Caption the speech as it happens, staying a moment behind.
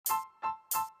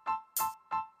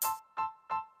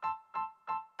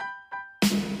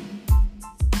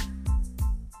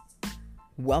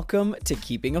Welcome to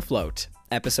Keeping Afloat,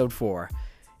 Episode 4.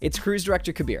 It's Cruise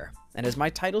Director Kabir, and as my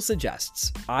title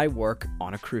suggests, I work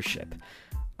on a cruise ship.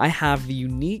 I have the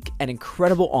unique and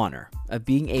incredible honor of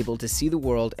being able to see the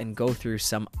world and go through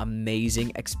some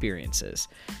amazing experiences.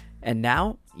 And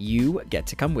now, you get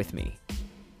to come with me.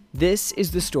 This is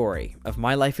the story of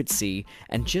my life at sea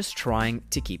and just trying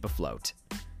to keep afloat.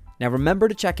 Now remember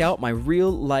to check out my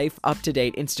real-life,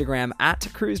 up-to-date Instagram at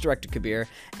Cruise Director Kabir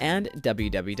and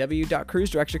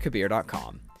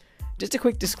www.cruisedirectorkabir.com. Just a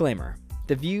quick disclaimer,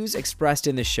 the views expressed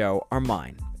in this show are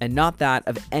mine and not that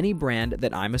of any brand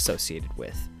that I'm associated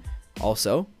with.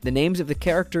 Also, the names of the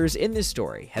characters in this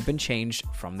story have been changed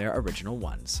from their original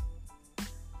ones.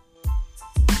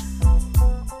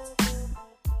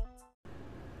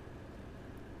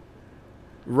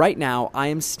 Right now, I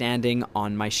am standing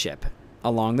on my ship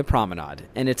along the promenade,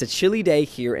 and it's a chilly day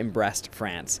here in Brest,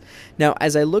 France. Now,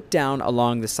 as I look down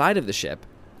along the side of the ship,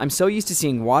 I'm so used to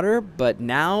seeing water, but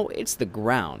now it's the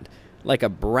ground, like a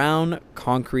brown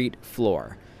concrete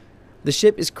floor. The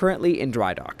ship is currently in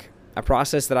dry dock, a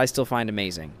process that I still find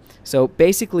amazing. So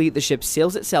basically, the ship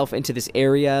sails itself into this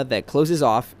area that closes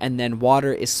off, and then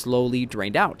water is slowly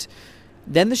drained out.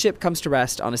 Then the ship comes to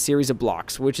rest on a series of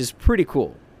blocks, which is pretty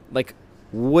cool. Like,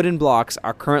 wooden blocks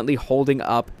are currently holding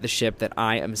up the ship that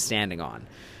I am standing on.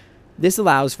 This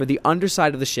allows for the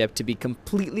underside of the ship to be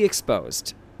completely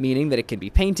exposed, meaning that it can be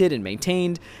painted and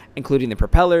maintained, including the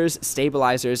propellers,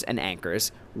 stabilizers, and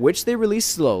anchors, which they release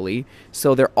slowly,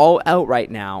 so they're all out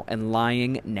right now and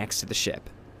lying next to the ship.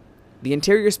 The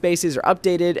interior spaces are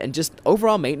updated, and just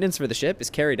overall maintenance for the ship is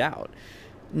carried out.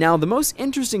 Now, the most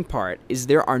interesting part is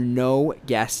there are no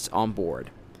guests on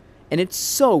board. And it's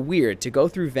so weird to go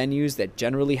through venues that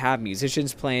generally have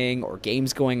musicians playing or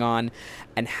games going on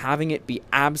and having it be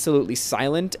absolutely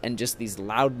silent and just these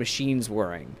loud machines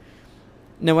whirring.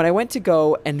 Now, when I went to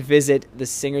go and visit the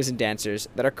singers and dancers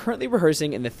that are currently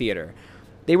rehearsing in the theater,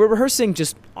 they were rehearsing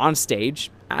just on stage,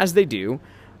 as they do,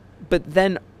 but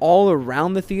then all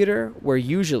around the theater, where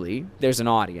usually there's an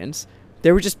audience,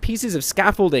 there were just pieces of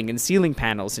scaffolding and ceiling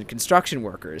panels and construction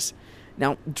workers.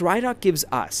 Now, dry dock gives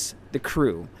us, the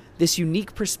crew, this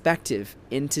unique perspective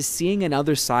into seeing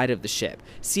another side of the ship,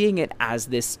 seeing it as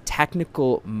this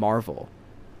technical marvel.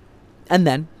 And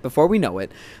then, before we know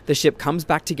it, the ship comes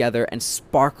back together and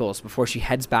sparkles before she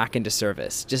heads back into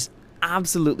service, just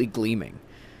absolutely gleaming.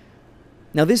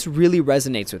 Now, this really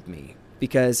resonates with me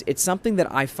because it's something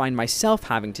that I find myself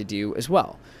having to do as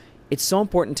well. It's so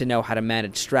important to know how to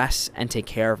manage stress and take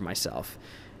care of myself,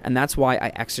 and that's why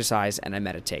I exercise and I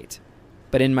meditate.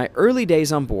 But in my early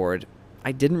days on board,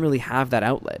 I didn't really have that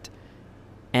outlet,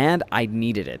 and I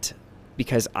needed it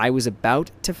because I was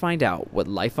about to find out what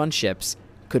life on ships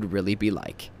could really be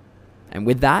like. And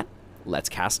with that, let's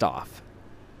cast off.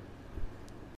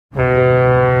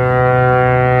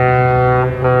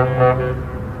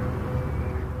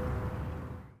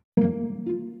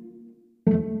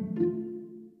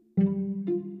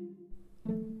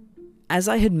 As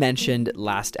I had mentioned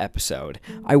last episode,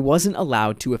 I wasn't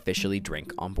allowed to officially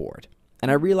drink on board. And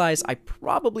I realize I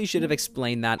probably should have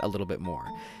explained that a little bit more.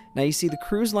 Now, you see, the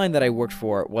cruise line that I worked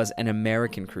for was an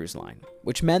American cruise line,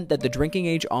 which meant that the drinking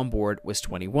age on board was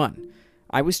 21.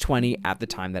 I was 20 at the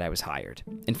time that I was hired.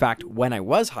 In fact, when I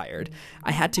was hired,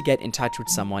 I had to get in touch with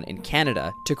someone in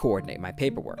Canada to coordinate my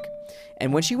paperwork.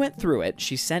 And when she went through it,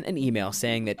 she sent an email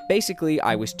saying that basically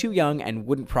I was too young and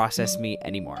wouldn't process me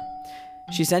anymore.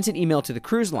 She sent an email to the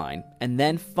cruise line, and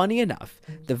then, funny enough,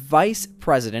 the vice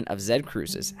president of Zed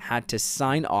Cruises had to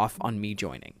sign off on me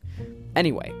joining.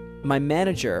 Anyway, my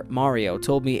manager, Mario,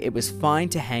 told me it was fine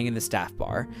to hang in the staff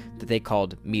bar, that they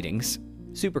called meetings,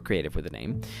 super creative with the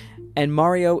name, and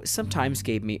Mario sometimes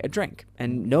gave me a drink,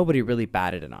 and nobody really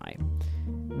batted an eye.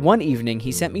 One evening,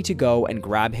 he sent me to go and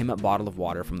grab him a bottle of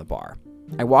water from the bar.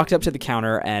 I walked up to the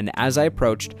counter, and as I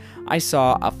approached, I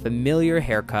saw a familiar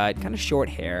haircut, kind of short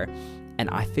hair, and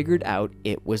I figured out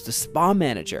it was the spa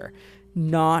manager,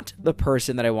 not the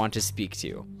person that I want to speak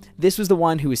to. This was the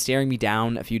one who was staring me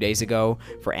down a few days ago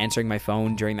for answering my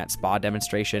phone during that spa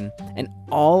demonstration, and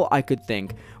all I could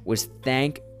think was,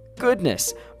 thank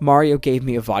goodness Mario gave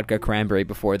me a vodka cranberry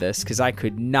before this, because I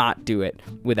could not do it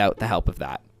without the help of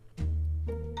that.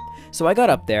 So I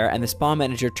got up there, and the spa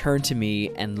manager turned to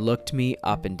me and looked me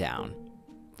up and down.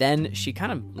 Then she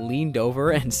kind of leaned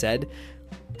over and said,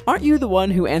 "Aren't you the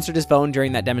one who answered his phone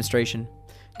during that demonstration?"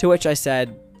 To which I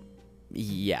said,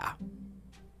 "Yeah."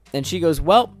 And she goes,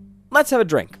 "Well, let's have a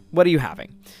drink. What are you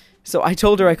having?" So I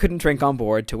told her I couldn't drink on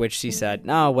board, to which she said,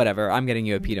 "No, whatever, I'm getting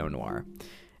you a Pinot Noir."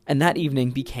 And that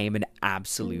evening became an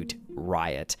absolute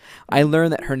riot. I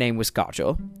learned that her name was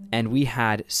Kajol, and we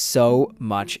had so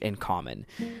much in common.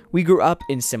 We grew up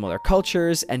in similar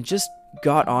cultures and just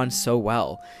got on so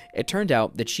well. It turned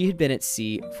out that she had been at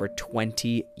sea for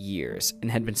 20 years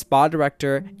and had been spa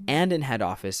director and in head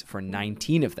office for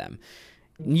 19 of them.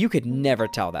 You could never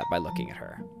tell that by looking at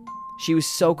her. She was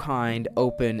so kind,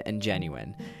 open, and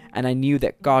genuine, and I knew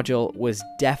that Kajol was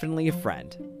definitely a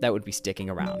friend that would be sticking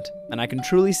around. And I can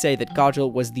truly say that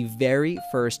Kajol was the very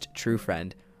first true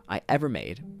friend I ever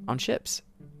made on ships.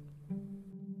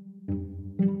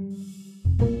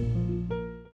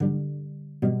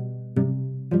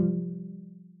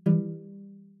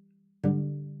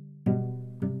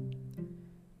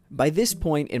 By this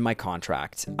point in my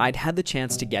contract, I'd had the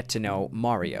chance to get to know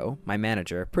Mario, my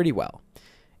manager, pretty well.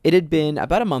 It had been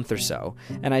about a month or so,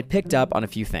 and I'd picked up on a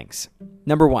few things.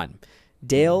 Number one,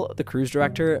 Dale, the cruise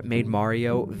director, made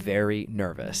Mario very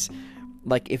nervous.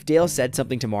 Like, if Dale said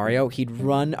something to Mario, he'd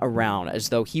run around as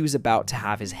though he was about to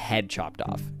have his head chopped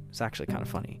off. It's actually kind of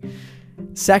funny.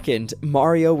 Second,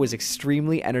 Mario was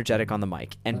extremely energetic on the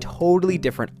mic and totally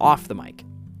different off the mic.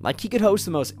 Like, he could host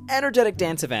the most energetic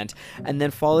dance event and then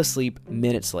fall asleep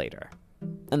minutes later.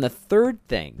 And the third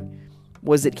thing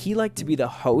was that he liked to be the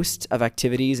host of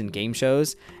activities and game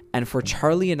shows, and for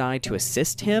Charlie and I to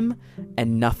assist him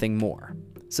and nothing more.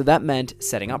 So that meant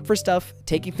setting up for stuff,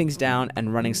 taking things down,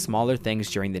 and running smaller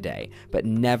things during the day, but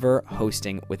never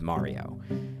hosting with Mario.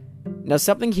 Now,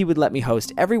 something he would let me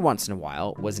host every once in a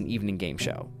while was an evening game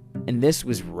show, and this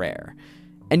was rare.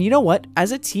 And you know what?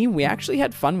 As a team, we actually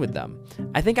had fun with them.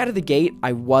 I think out of the gate,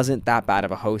 I wasn't that bad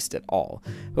of a host at all.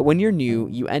 But when you're new,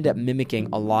 you end up mimicking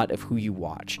a lot of who you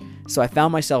watch. So I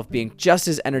found myself being just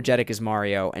as energetic as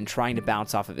Mario and trying to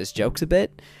bounce off of his jokes a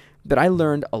bit. But I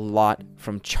learned a lot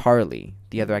from Charlie,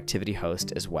 the other activity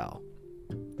host, as well.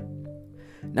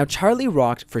 Now, Charlie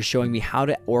rocked for showing me how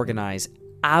to organize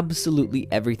absolutely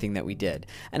everything that we did.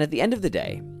 And at the end of the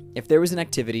day, if there was an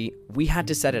activity, we had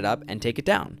to set it up and take it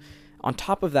down. On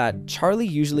top of that, Charlie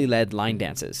usually led line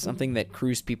dances, something that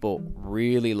cruise people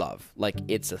really love, like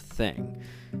it's a thing.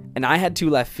 And I had 2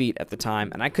 left feet at the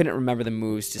time, and I couldn't remember the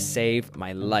moves to save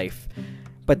my life.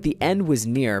 But the end was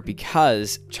near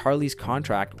because Charlie's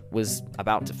contract was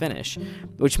about to finish,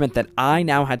 which meant that I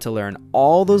now had to learn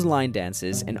all those line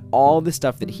dances and all the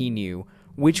stuff that he knew,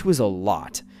 which was a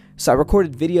lot. So I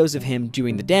recorded videos of him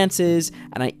doing the dances,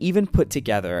 and I even put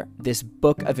together this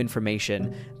book of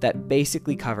information that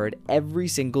basically covered every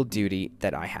single duty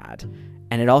that I had.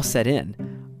 And it all set in.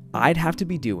 I'd have to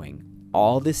be doing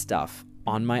all this stuff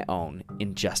on my own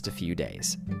in just a few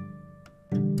days.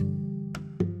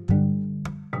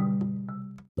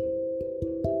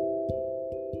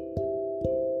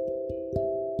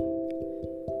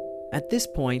 At this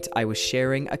point, I was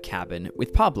sharing a cabin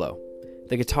with Pablo,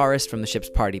 the guitarist from the ship's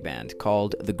party band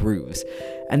called The Grooves,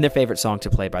 and their favorite song to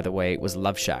play, by the way, was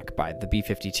Love Shack by the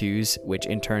B-52s, which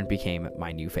in turn became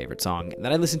my new favorite song, and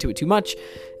then I listened to it too much.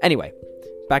 Anyway,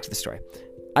 back to the story.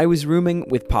 I was rooming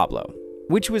with Pablo,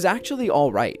 which was actually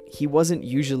all right. He wasn't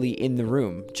usually in the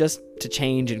room, just to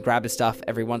change and grab his stuff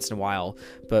every once in a while,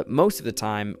 but most of the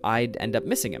time I'd end up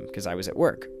missing him because I was at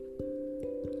work.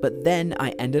 But then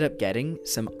I ended up getting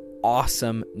some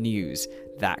awesome news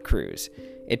that cruise.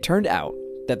 It turned out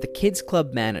that the kids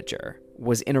club manager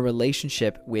was in a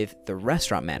relationship with the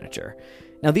restaurant manager.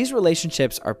 Now, these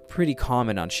relationships are pretty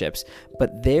common on ships,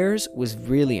 but theirs was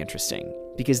really interesting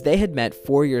because they had met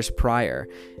 4 years prior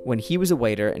when he was a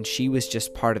waiter and she was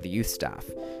just part of the youth staff.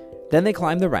 Then they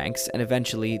climbed the ranks and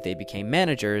eventually they became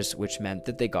managers, which meant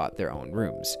that they got their own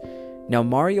rooms. Now,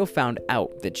 Mario found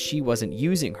out that she wasn't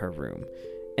using her room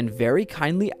and very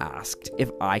kindly asked if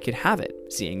I could have it,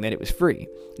 seeing that it was free.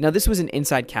 Now, this was an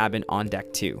inside cabin on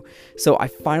deck 2, so I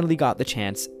finally got the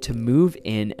chance to move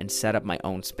in and set up my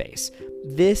own space.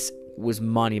 This was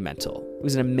monumental. It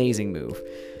was an amazing move.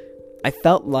 I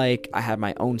felt like I had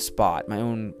my own spot, my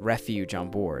own refuge on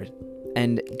board,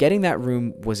 and getting that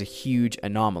room was a huge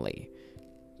anomaly,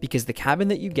 because the cabin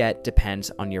that you get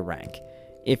depends on your rank.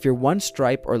 If you're 1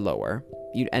 stripe or lower,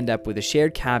 you'd end up with a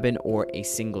shared cabin or a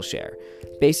single share.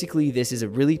 Basically, this is a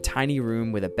really tiny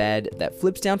room with a bed that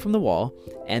flips down from the wall,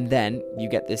 and then you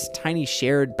get this tiny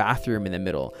shared bathroom in the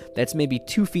middle that's maybe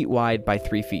 2 feet wide by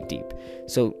 3 feet deep.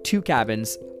 So 2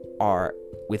 cabins are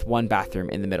with 1 bathroom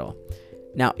in the middle.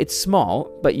 Now, it's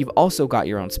small, but you've also got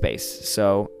your own space,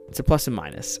 so it's a plus and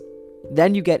minus.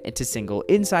 Then you get into single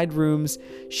inside rooms,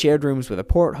 shared rooms with a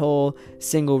porthole,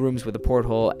 single rooms with a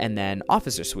porthole, and then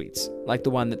officer suites, like the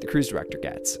one that the cruise director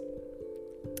gets.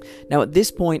 Now, at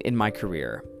this point in my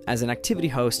career, as an activity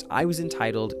host, I was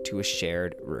entitled to a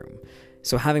shared room.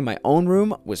 So having my own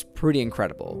room was pretty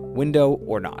incredible, window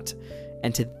or not.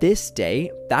 And to this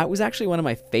day, that was actually one of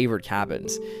my favorite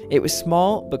cabins. It was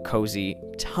small but cozy,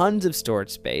 tons of storage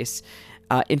space.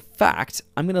 In fact,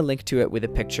 I'm going to link to it with a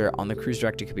picture on the Cruise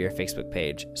Director Kabir Facebook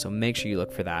page, so make sure you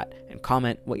look for that and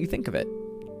comment what you think of it.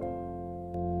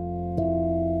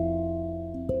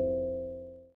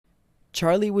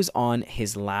 Charlie was on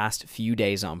his last few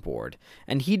days on board,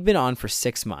 and he'd been on for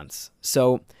 6 months,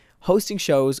 so hosting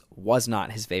shows was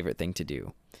not his favorite thing to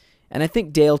do. And I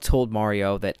think Dale told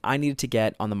Mario that I needed to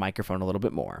get on the microphone a little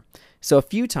bit more. So a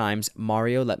few times,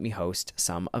 Mario let me host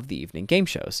some of the evening game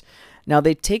shows. Now,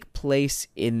 they take place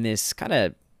in this kind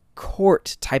of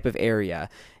court type of area.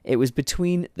 It was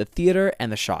between the theater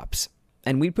and the shops.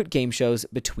 And we'd put game shows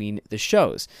between the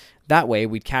shows. That way,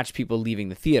 we'd catch people leaving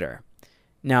the theater.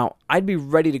 Now, I'd be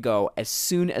ready to go as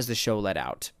soon as the show let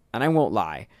out. And I won't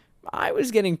lie, I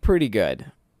was getting pretty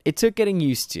good. It took getting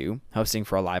used to hosting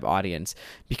for a live audience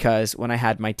because when I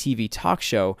had my TV talk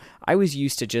show, I was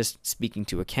used to just speaking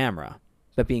to a camera.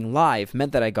 But being live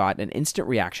meant that I got an instant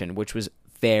reaction, which was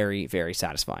very, very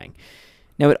satisfying.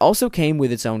 Now, it also came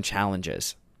with its own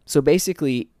challenges. So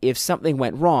basically, if something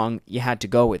went wrong, you had to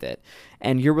go with it.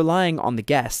 And you're relying on the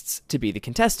guests to be the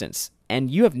contestants. And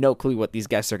you have no clue what these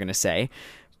guests are going to say.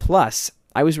 Plus,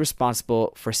 I was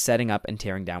responsible for setting up and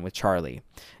tearing down with Charlie.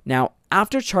 Now,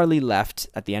 after Charlie left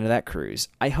at the end of that cruise,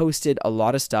 I hosted a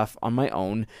lot of stuff on my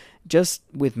own, just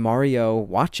with Mario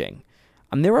watching.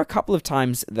 There were a couple of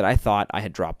times that I thought I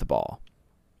had dropped the ball.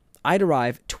 I'd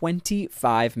arrive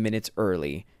 25 minutes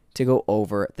early to go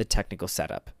over the technical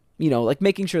setup. Like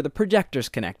making sure the projector's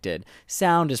connected,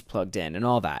 sound is plugged in, and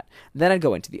all that. Then I'd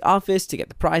go into the office to get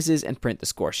the prizes and print the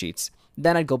score sheets.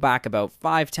 Then I'd go back about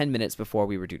 5-10 minutes before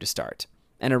we were due to start,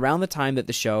 and around the time that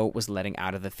the show was letting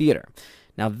out of the theater.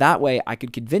 Now, that way, I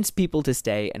could convince people to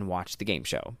stay and watch the game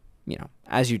show,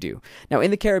 as you do. Now, in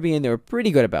the Caribbean, they were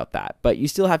pretty good about that, but you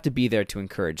still have to be there to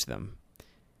encourage them.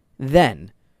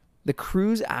 Then, the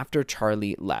cruise after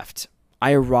Charlie left,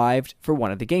 I arrived for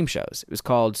one of the game shows. It was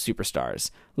called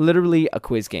Superstars, literally a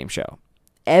quiz game show.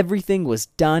 Everything was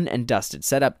done and dusted,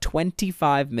 set up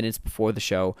 25 minutes before the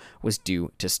show was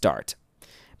due to start.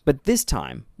 But this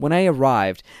time, when I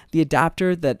arrived, the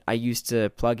adapter that I used to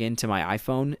plug into my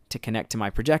iPhone to connect to my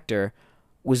projector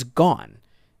was gone.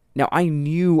 Now, I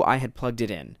knew I had plugged it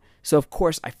in, so of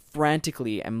course I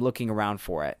frantically am looking around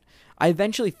for it. I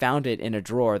eventually found it in a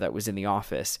drawer that was in the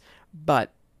office,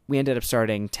 but we ended up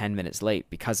starting 10 minutes late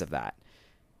because of that.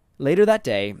 Later that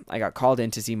day, I got called in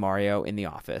to see Mario in the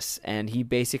office, and he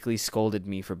basically scolded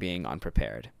me for being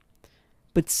unprepared.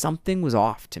 But something was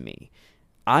off to me.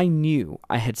 I knew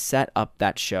I had set up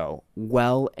that show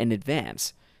well in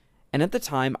advance. And at the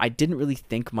time, I didn't really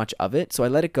think much of it, so I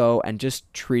let it go and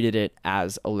just treated it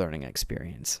as a learning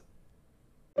experience.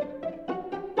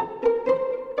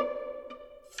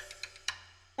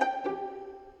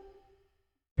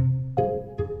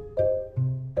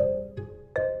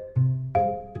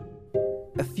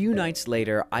 A few nights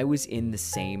later, I was in the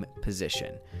same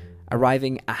position,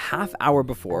 arriving a half hour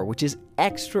before, which is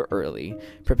extra early,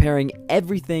 preparing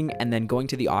everything, and then going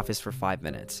to the office for 5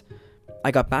 minutes. I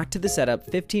got back to the setup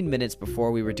 15 minutes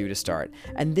before we were due to start,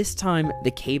 and this time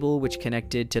the cable which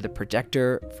connected to the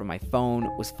projector from my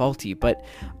phone was faulty, but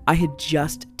I had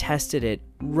just tested it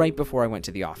right before I went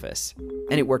to the office,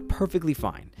 and it worked perfectly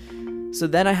fine. So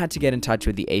then I had to get in touch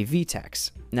with the AV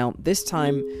techs. Now, this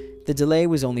time, the delay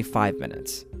was only 5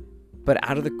 minutes. But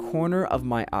out of the corner of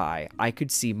my eye, I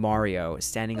could see Mario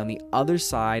standing on the other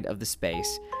side of the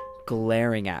space,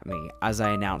 glaring at me as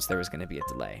I announced there was going to be a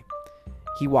delay.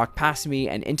 He walked past me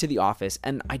and into the office,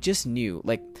 and I just knew,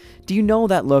 do you know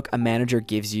that look a manager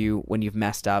gives you when you've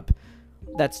messed up?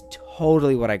 That's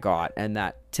totally what I got, and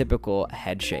that typical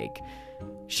head shake.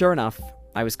 Sure enough,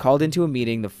 I was called into a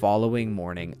meeting the following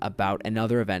morning about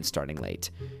another event starting late.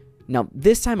 Now,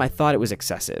 this time I thought it was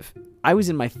excessive. I was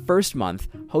in my first month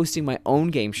hosting my own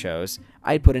game shows.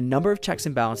 I had put a number of checks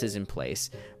and balances in place,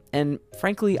 and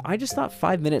frankly, I just thought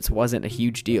 5 minutes wasn't a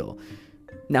huge deal.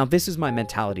 Now, this is my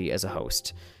mentality as a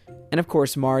host. And of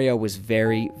course, Mario was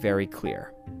very, very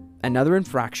clear. Another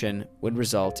infraction would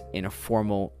result in a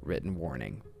formal written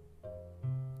warning.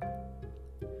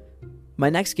 My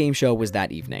next game show was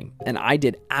that evening, and I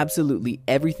did absolutely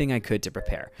everything I could to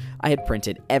prepare. I had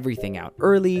printed everything out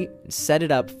early and set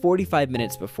it up 45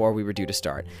 minutes before we were due to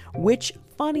start, which,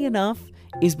 funny enough,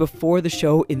 is before the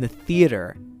show in the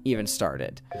theater even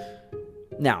started.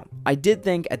 Now, I did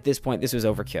think at this point this was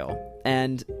overkill,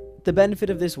 and the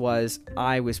benefit of this was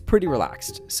I was pretty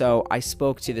relaxed. So I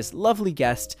spoke to this lovely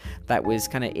guest that was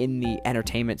kind of in the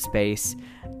entertainment space,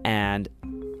 and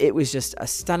it was just a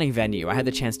stunning venue. I had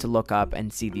the chance to look up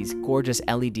and see these gorgeous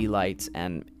LED lights,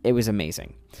 and it was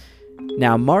amazing.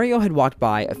 Now, Mario had walked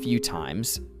by a few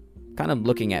times, kind of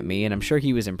looking at me, and I'm sure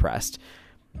he was impressed.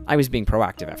 I was being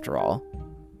proactive after all.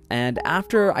 And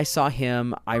after I saw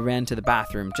him, I ran to the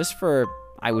bathroom just for,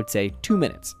 I would say, 2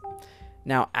 minutes.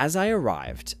 Now, as I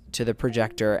arrived to the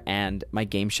projector and my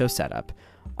game show setup,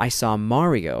 I saw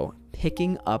Mario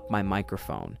picking up my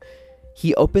microphone.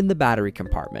 He opened the battery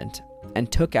compartment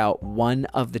and took out one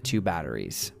of the 2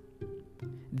 batteries.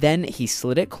 Then he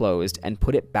slid it closed and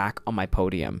put it back on my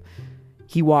podium.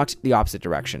 He walked the opposite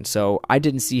direction, so I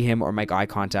didn't see him or make eye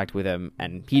contact with him,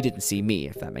 and he didn't see me,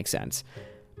 if that makes sense.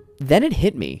 Then it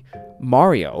hit me.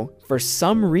 Mario, for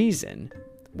some reason,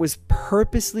 was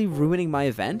purposely ruining my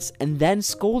events and then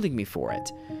scolding me for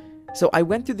it. So I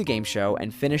went through the game show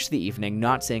and finished the evening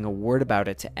not saying a word about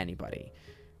it to anybody.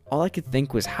 All I could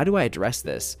think was, how do I address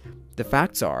this? The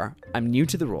facts are, I'm new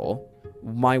to the role,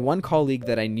 my one colleague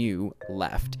that I knew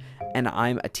left, and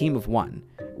I'm a team of 1,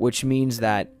 which means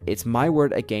that it's my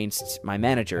word against my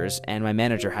manager's, and my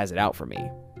manager has it out for me.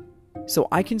 So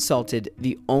I consulted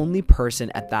the only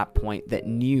person at that point that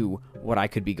knew what I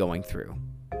could be going through.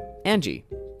 Angie,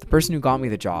 the person who got me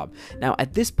the job. Now,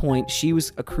 at this point, she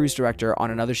was a cruise director on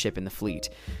another ship in the fleet.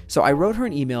 So I wrote her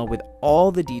an email with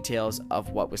all the details of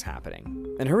what was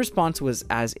happening. And her response was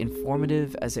as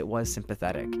informative as it was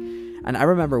sympathetic. And I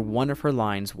remember one of her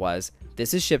lines was,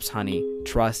 "This is ship's honey,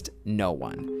 trust no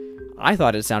one." I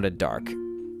thought it sounded dark.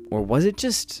 Or was it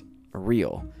just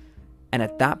real? And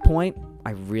at that point,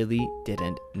 I really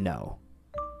didn't know.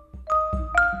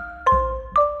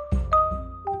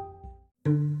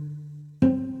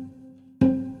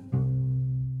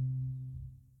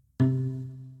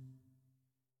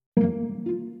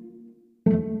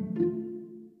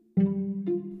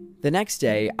 The next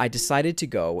day, I decided to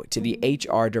go to the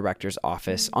HR director's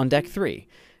office on Deck 3,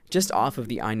 just off of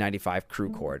the I-95 crew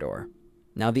corridor.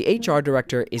 Now, the HR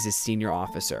director is a senior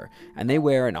officer, and they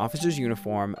wear an officer's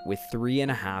uniform with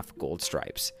 3.5 gold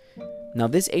stripes. Now,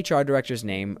 this HR director's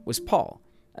name was Paul,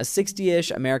 a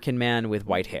 60-ish American man with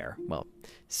white hair. Well,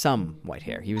 some white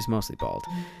hair. He was mostly bald.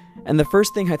 And the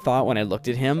first thing I thought when I looked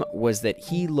at him was that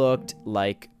he looked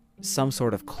like some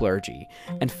sort of clergy.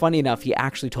 And funny enough, he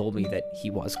actually told me that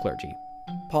he was clergy.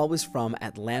 Paul was from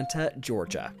Atlanta,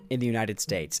 Georgia, in the United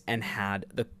States, and had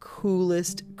the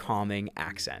coolest, calming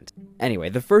accent. Anyway,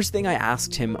 the first thing I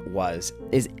asked him was,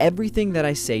 is everything that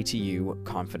I say to you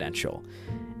confidential?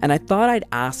 And I thought I'd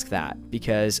ask that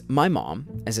because my mom,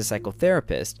 as a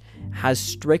psychotherapist, has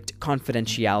strict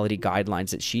confidentiality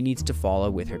guidelines that she needs to follow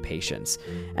with her patients.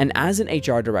 And as an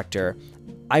HR director,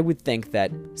 I would think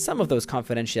that some of those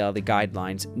confidentiality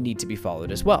guidelines need to be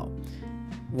followed as well.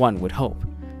 One would hope.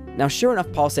 Now, sure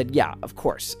enough, Paul said, yeah, of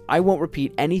course. I won't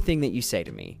repeat anything that you say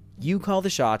to me. You call the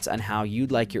shots on how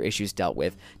you'd like your issues dealt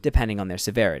with, depending on their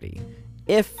severity.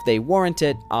 If they warrant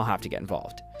it, I'll have to get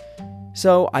involved.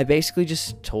 So I basically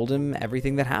just told him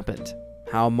everything that happened.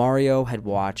 How Mario had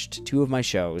watched 2 of my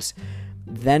shows,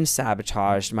 then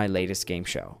sabotaged my latest game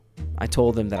show. I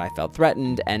told him that I felt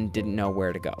threatened and didn't know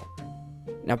where to go.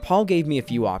 Now, Paul gave me a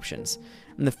few options,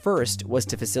 and the first was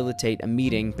to facilitate a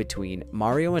meeting between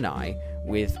Mario and I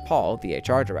with Paul, the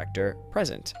HR director,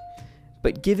 present.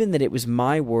 But given that it was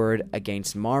my word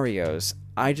against Mario's,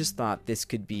 I just thought this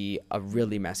could be a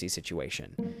really messy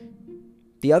situation.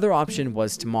 The other option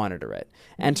was to monitor it,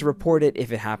 and to report it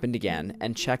if it happened again,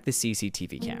 and check the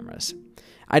CCTV cameras.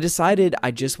 I decided I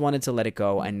just wanted to let it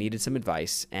go and needed some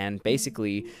advice, and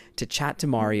basically to chat to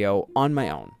Mario on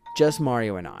my own, just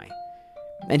Mario and I.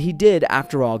 And he did,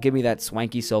 after all, give me that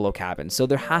swanky solo cabin, so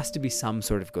there has to be some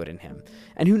sort of good in him.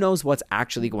 And who knows what's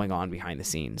actually going on behind the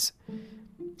scenes.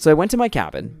 So I went to my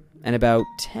cabin, and about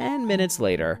 10 minutes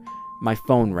later, my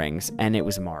phone rings, and it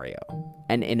was Mario.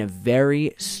 And in a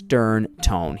very stern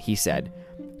tone, he said,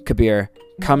 "Kabir,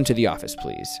 come to the office,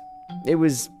 please." It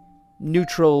was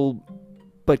neutral,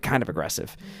 but kind of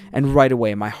aggressive. And right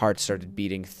away, my heart started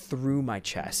beating through my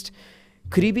chest.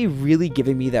 Could he be really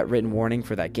giving me that written warning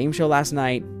for that game show last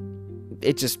night?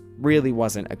 It just really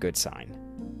wasn't a good sign.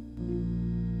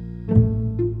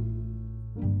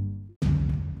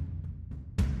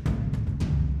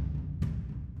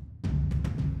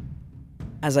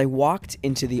 As I walked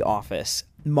into the office,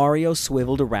 Mario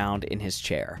swiveled around in his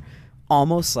chair,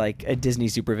 almost like a Disney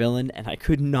supervillain, and I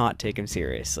could not take him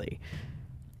seriously.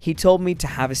 He told me to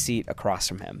have a seat across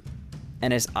from him,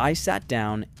 and as I sat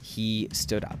down, he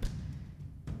stood up.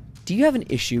 "Do you have an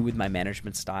issue with my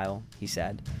management style?" he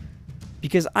said.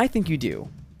 "Because I think you do.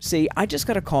 See, I just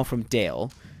got a call from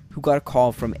Dale, who got a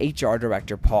call from HR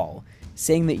Director Paul,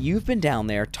 saying that you've been down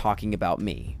there talking about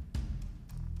me."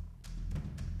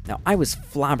 Now, I was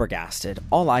flabbergasted.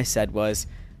 All I said was,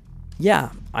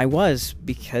 "Yeah, I was,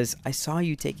 because I saw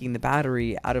you taking the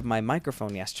battery out of my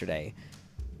microphone yesterday."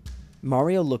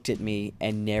 Mario looked at me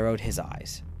and narrowed his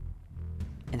eyes.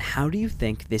 "And how do you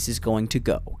think this is going to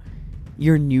go?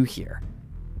 You're new here."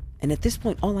 And at this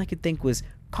point, all I could think was,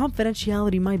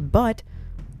 confidentiality my butt.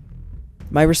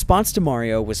 My response to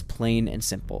Mario was plain and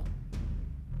simple.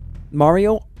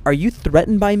 "Mario, are you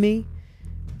threatened by me?"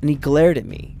 And he glared at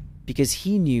me because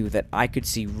he knew that I could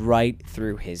see right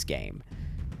through his game.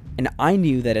 And I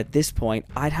knew that at this point,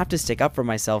 I'd have to stick up for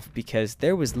myself because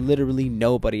there was literally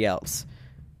nobody else.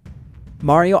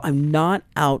 "Mario, I'm not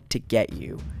out to get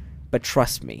you, but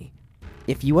trust me,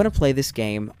 if you want to play this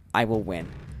game, I will win.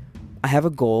 I have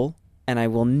a goal, and I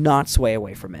will not sway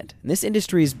away from it. And this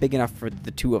industry is big enough for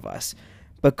the two of us,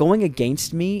 but going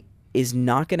against me is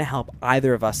not going to help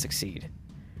either of us succeed."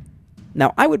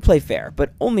 Now, I would play fair,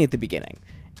 but only at the beginning,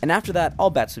 and after that, all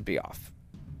bets would be off.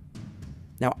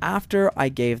 Now, after I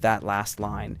gave that last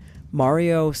line,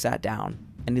 Mario sat down,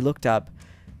 and he looked up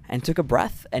and took a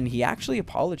breath, and he actually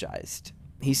apologized.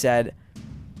 He said,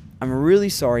 "I'm really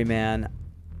sorry, man.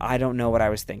 I don't know what I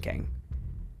was thinking."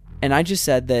 And I just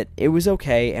said that it was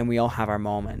okay and we all have our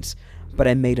moments, but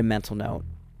I made a mental note.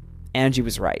 Angie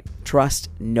was right. Trust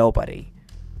nobody.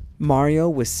 Mario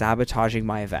was sabotaging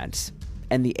my events,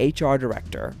 and the HR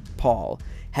director, Paul,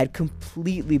 had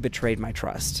completely betrayed my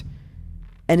trust.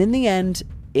 And in the end,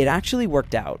 it actually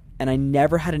worked out, and I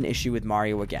never had an issue with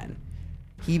Mario again.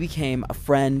 He became a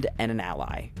friend and an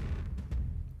ally.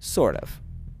 Sort of.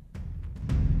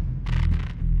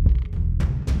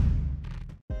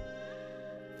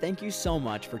 Thank you so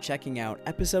much for checking out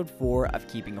episode 4 of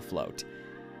Keeping Afloat.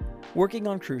 Working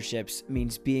on cruise ships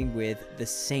means being with the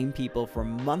same people for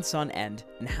months on end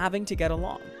and having to get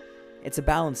along. It's a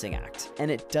balancing act, and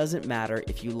it doesn't matter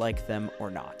if you like them or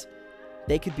not.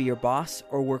 They could be your boss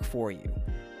or work for you,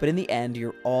 but in the end,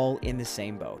 you're all in the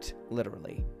same boat,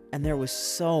 literally. And there was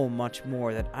so much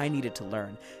more that I needed to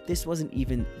learn. This wasn't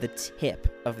even the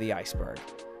tip of the iceberg.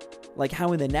 Like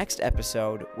how in the next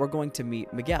episode, we're going to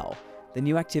meet Miguel, the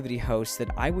new activity host that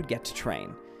I would get to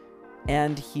train.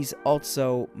 And he's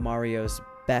also Mario's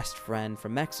best friend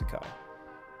from Mexico.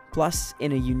 Plus,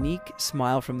 in a unique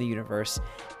smile from the universe,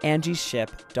 Angie's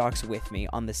ship docks with me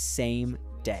on the same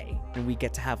day, and we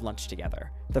get to have lunch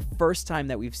together. The first time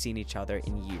that we've seen each other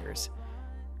in years.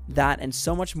 That and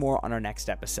so much more on our next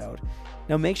episode.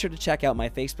 Now make sure to check out my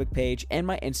Facebook page and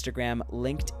my Instagram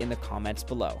linked in the comments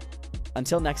below.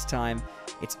 Until next time,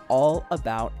 it's all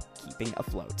about keeping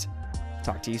afloat.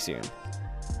 Talk to you soon.